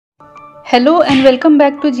Hello and welcome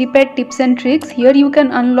back to Gpat tips and tricks. Here you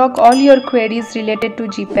can unlock all your queries related to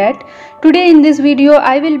Gpat. Today in this video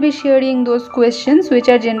I will be sharing those questions which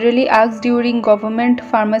are generally asked during government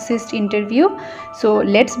pharmacist interview. So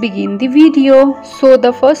let's begin the video. So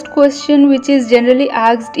the first question which is generally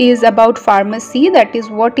asked is about pharmacy, that is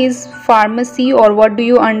what is pharmacy or what do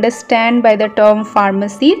you understand by the term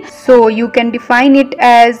pharmacy. So you can define it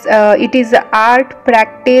as it is the art,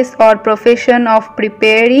 practice or profession of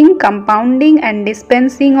preparing, compounding and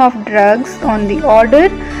dispensing of drugs on the order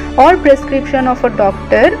or prescription of a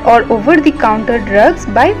doctor or over-the-counter drugs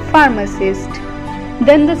by pharmacist.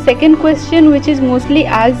 Then the second question which is mostly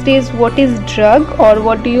asked is what is drug or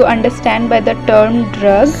what do you understand by the term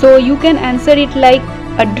drug. So you can answer it like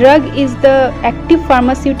a drug is the active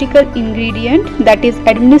pharmaceutical ingredient that is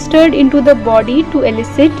administered into the body to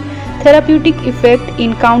elicit therapeutic effect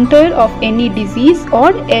in counter of any disease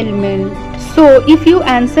or ailment. So if you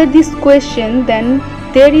answer this question, then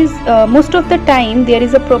there is most of the time there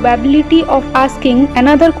is a probability of asking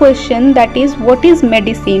another question, that is what is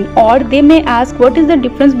medicine, or they may ask what is the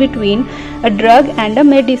difference between a drug and a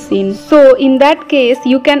medicine. So in that case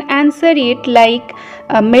you can answer it like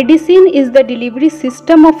medicine is the delivery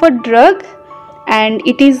system of a drug, and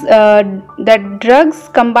it is that drugs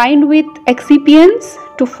combined with excipients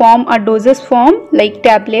to form a dosage form like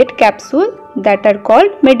tablet, capsule, that are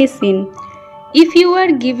called medicine. If you are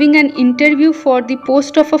giving an interview for the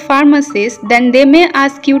post of a pharmacist, then they may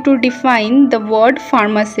ask you to define the word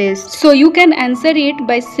pharmacist. So you can answer it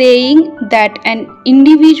by saying that an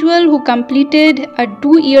individual who completed a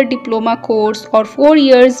 2-year diploma course or 4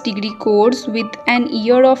 years degree course with an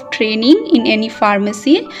year of training in any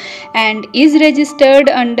pharmacy and is registered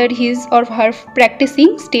under his or her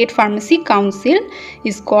practicing state pharmacy council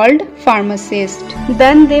is called pharmacist.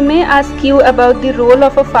 Then they may ask you about the role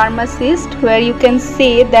of a pharmacist, where you can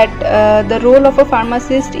say that the role of a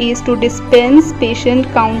pharmacist is to dispense patient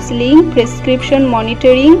counseling, prescription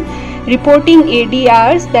monitoring, reporting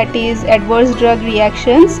ADRs, that is adverse drug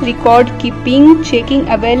reactions, record keeping, checking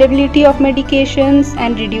availability of medications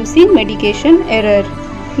and reducing medication error.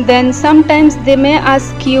 Then sometimes they may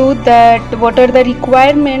ask you that what are the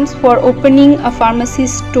requirements for opening a pharmacy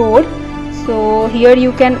store. So here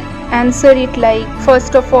you can answer it like,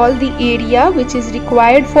 first of all, the area which is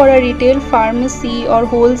required for a retail pharmacy or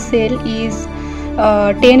wholesale is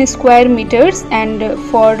 10 square meters, and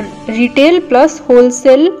for retail plus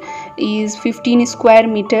wholesale is 15 square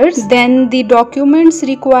meters. Then the documents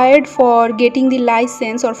required for getting the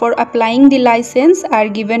license or for applying the license are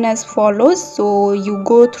given as follows, so you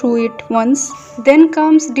go through it once. Then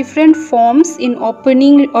comes different forms in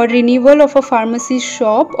opening or renewal of a pharmacy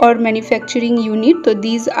shop or manufacturing unit. So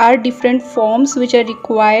these are different forms which are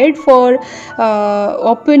required for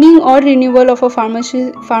opening or renewal of a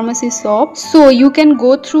pharmacy shop. So you can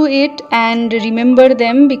go through it and remember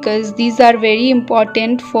them because these are very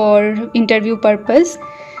important for interview purpose.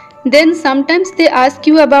 Then sometimes they ask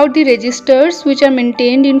you about the registers which are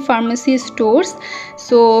maintained in pharmacy stores.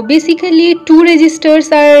 So basically 2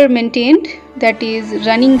 registers are maintained, that is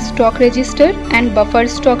running stock register and buffer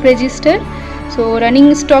stock register. So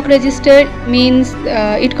running stock register means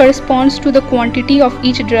it corresponds to the quantity of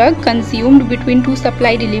each drug consumed between 2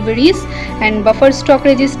 supply deliveries, and buffer stock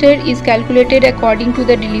register is calculated according to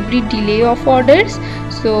the delivery delay of orders.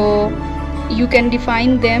 So you can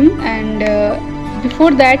define them, and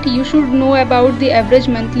before that you should know about the average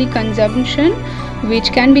monthly consumption,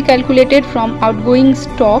 which can be calculated from outgoing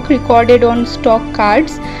stock recorded on stock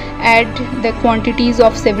cards. Add the quantities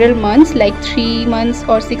of several months like 3 months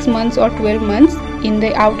or 6 months or 12 months in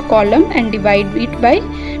the out column and divide it by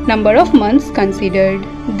number of months considered.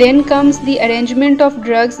 Then comes the arrangement of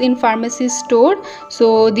drugs in pharmacy store.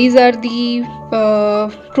 So these are the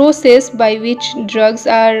process by which drugs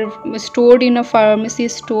are stored in a pharmacy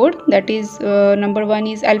store, that is number 1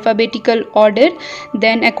 is alphabetical order,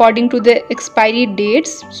 then according to the expiry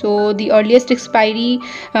dates. So the earliest expiry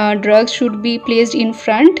drugs should be placed in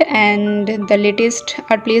front and the latest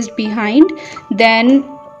are placed behind.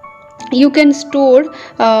 Then you can store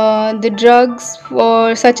the drugs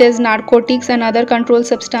for such as narcotics and other controlled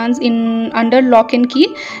substance in under lock and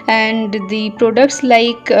key, and the products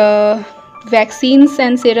like vaccines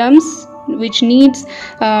and serums which needs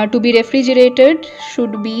to be refrigerated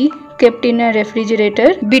should be kept in a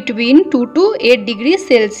refrigerator between 2 to 8 degrees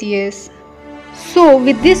Celsius. So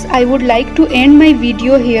with this I would like to end my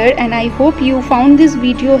video here, and I hope you found this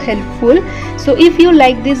video helpful. So if you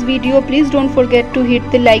like this video, please don't forget to hit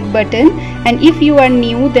the like button, and if you are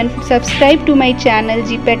new then subscribe to my channel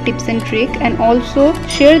Gpat Tips and Trick, and also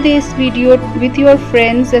share this video with your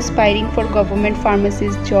friends aspiring for government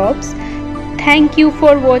pharmacist jobs. Thank you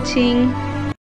for watching.